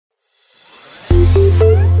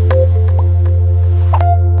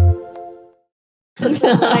This is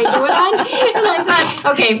what I do it on. And I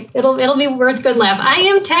thought, okay, it'll be worth good laugh. I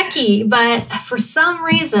am techie, but for some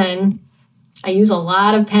reason, I use a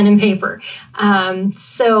lot of pen and paper.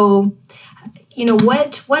 So,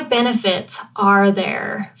 what benefits are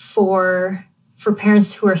there for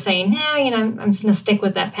parents who are saying, no, I'm just going to stick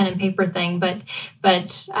with that pen and paper thing, but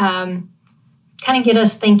kind of get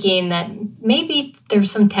us thinking that maybe there's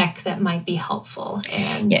some tech that might be helpful.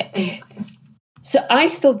 So I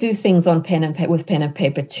still do things on pen and paper with pen and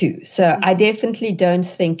paper too. So I definitely don't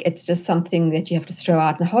think it's just something that you have to throw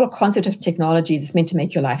out. The whole concept of technology is meant to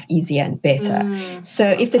make your life easier and better. So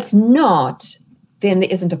if it's not, then there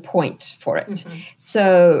isn't a point for it.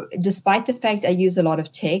 So despite the fact I use a lot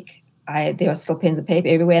of tech, there are still pens and paper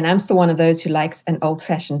everywhere, and I'm still one of those who likes an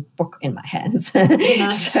old-fashioned book in my hands.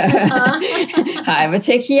 Yes. I'm a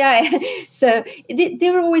techie. So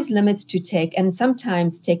there are always limits to tech, and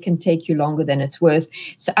sometimes tech can take you longer than it's worth.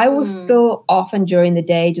 So I will still often during the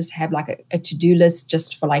day just have like a to-do list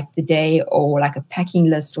just for like the day, or like a packing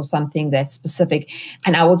list or something that's specific,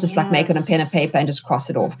 and I will just like make it on pen and paper and just cross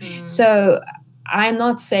it off. So I'm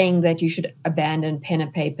not saying that you should abandon pen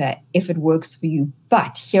and paper if it works for you,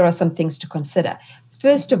 but here are some things to consider.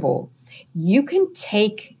 First of all, you can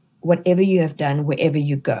take whatever you have done wherever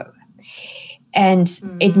you go. And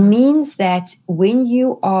it means that when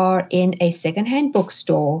you are in a secondhand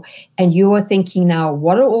bookstore and you are thinking now,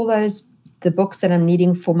 what are all the books that I'm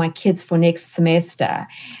needing for my kids for next semester?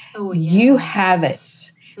 You have it.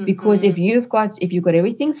 Because if you've got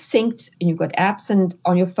everything synced and you've got apps and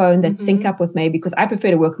on your phone that sync up with me, because I prefer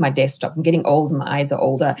to work on my desktop. I'm getting old, my eyes are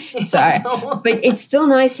older. But it's still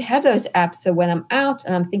nice to have those apps. So when I'm out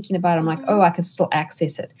and I'm thinking about it, I'm like, I can still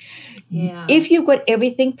access it. Yeah. If you've got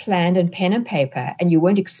everything planned in pen and paper and you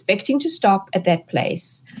weren't expecting to stop at that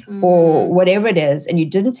place or whatever it is, and you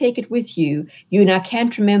didn't take it with you, you now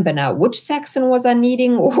can't remember now which Saxon was I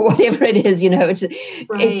needing or whatever it is,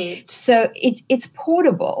 it's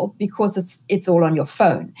portable because it's all on your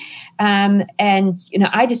phone. And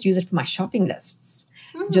I just use it for my shopping lists.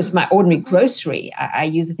 Just my ordinary grocery. I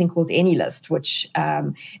use a thing called AnyList, which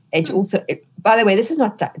by the way, this is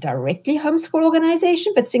not directly homeschool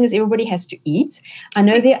organization, but seeing as everybody has to eat, I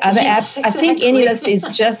know there are other apps. Exactly. I think AnyList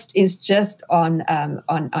is just on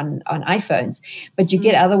iPhones, but you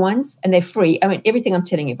get other ones and they're free. I mean, everything I'm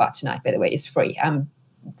telling you about tonight, by the way, is free.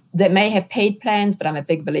 They may have paid plans, but I'm a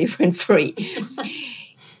big believer in free.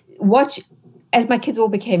 As my kids all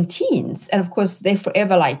became teens, and of course they're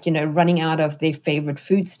forever running out of their favorite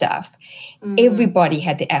food stuff, everybody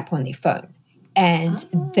had the app on their phone. And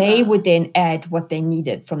they would then add what they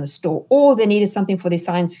needed from the store, or they needed something for their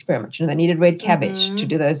science experiment. They needed red cabbage to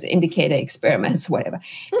do those indicator experiments, whatever.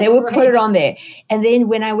 They would put it on there. And then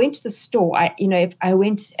when I went to the store, if I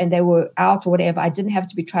went and they were out or whatever, I didn't have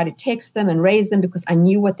to be trying to text them and raise them because I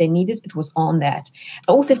knew what they needed. It was on that.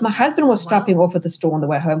 Also, if my husband was stopping off at the store on the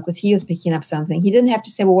way home because he was picking up something, he didn't have to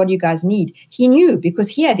say, well, what do you guys need? He knew because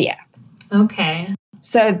he had the app. Okay.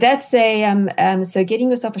 So that's so getting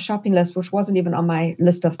yourself a shopping list, which wasn't even on my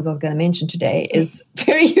list of things I was going to mention today, is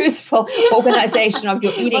very useful organization of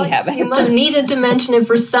your eating habits. You must needed to mention it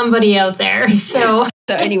for somebody out there. So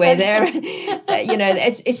anyway,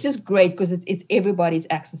 it's just great because it's everybody's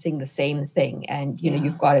accessing the same thing, and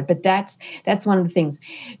you've got it. But that's one of the things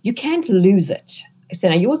you can't lose it. So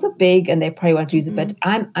now yours are big, and they probably won't lose it. But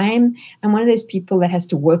I'm one of those people that has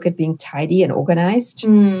to work at being tidy and organized.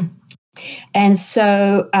 And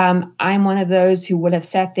so I'm one of those who would have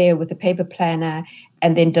sat there with a paper planner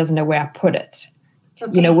and then doesn't know where I put it.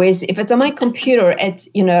 Okay. Whereas if it's on my computer, it's,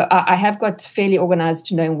 I have got fairly organized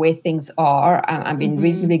to know where things are. I've been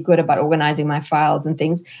reasonably good about organizing my files and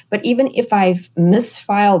things. But even if I've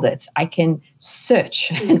misfiled it, I can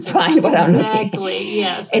search and find what I'm looking. Exactly,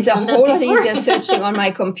 yes. It's a whole lot easier searching on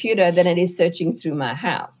my computer than it is searching through my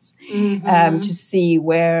house to see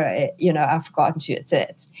where, I've forgotten to.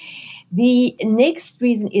 It's the next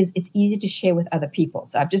reason is it's easy to share with other people.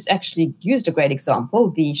 So I've just actually used a great example,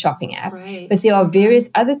 the shopping app, but there are various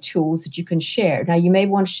other tools that you can share. Now, you may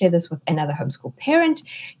want to share this with another homeschool parent.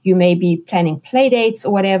 You may be planning play dates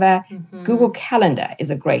or whatever. Google Calendar is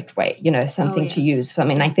a great way, something to use,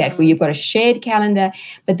 something like that, where you've got a shared calendar.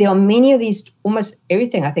 But there are many of these, almost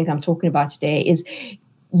everything I think I'm talking about today is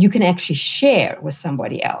you can actually share with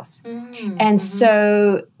somebody else. And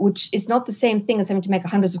so, which is not the same thing as having to make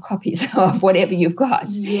hundreds of copies of whatever you've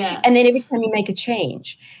got. Yes. And then every time you make a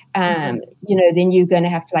change, then you're going to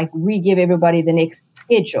have to re-give everybody the next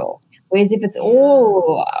schedule. Whereas if it's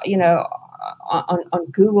all, on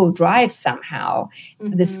Google Drive somehow,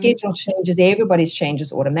 the schedule changes, everybody's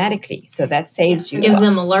changes automatically. So that saves you. It gives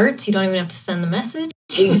them alerts. You don't even have to send the message.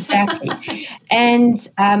 Exactly. And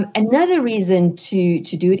another reason to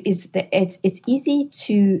do it is that it's easy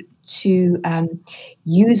to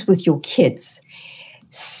use with your kids.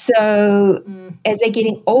 So as they're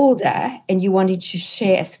getting older and you wanted to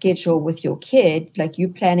share a schedule with your kid, like you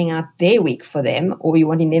planning out their week for them, or you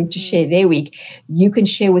wanting them to share their week, you can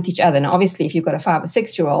share with each other. Now, obviously, if you've got a 5 or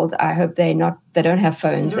 6 year old, I hope they don't have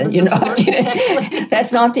phones, and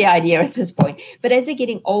that's not the idea at this point. But as they're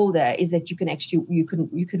getting older, is that you can actually you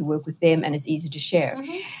could work with them, and it's easy to share.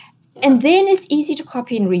 And then it's easy to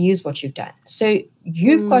copy and reuse what you've done. So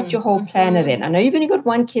you've got your whole planner then. I know you've only got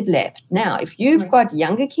one kid left. Now, if you've got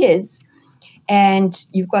younger kids and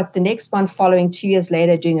you've got the next one following 2 years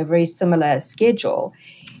later doing a very similar schedule.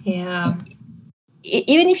 Yeah.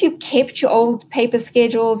 Even if you kept your old paper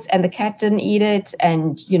schedules and the cat didn't eat it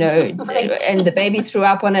and, and the baby threw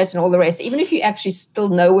up on it and all the rest, even if you actually still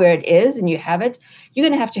know where it is and you have it, you're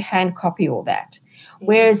going to have to hand copy all that.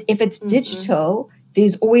 Whereas if it's digital,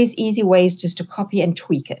 there's always easy ways just to copy and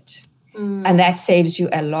tweak it. And that saves you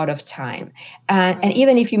a lot of time. And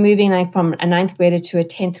even if you're moving like from a 9th grader to a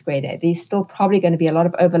 10th grader, there's still probably going to be a lot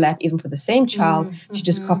of overlap even for the same child to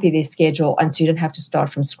just copy their schedule, and so you don't have to start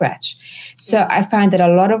from scratch. So I find that a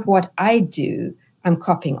lot of what I do, I'm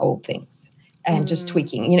copying old things and just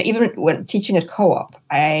tweaking. Even when teaching at co-op,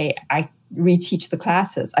 I reteach the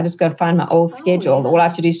classes. I just go and find my old schedule. All I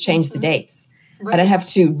have to do is change the dates. I don't have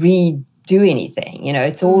to redo anything.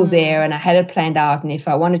 It's all there, and I had it planned out. And if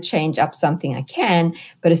I want to change up something, I can,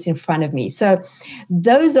 but it's in front of me. So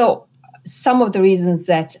those are some of the reasons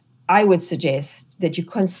that I would suggest that you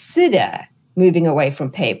consider moving away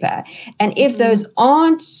from paper. And if those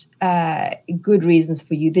aren't good reasons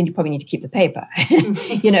for you, then you probably need to keep the paper,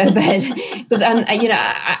 but because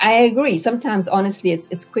I agree. Sometimes, honestly,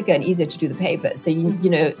 it's quicker and easier to do the paper. So,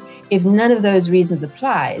 if none of those reasons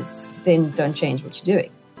applies, then don't change what you're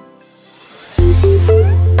doing.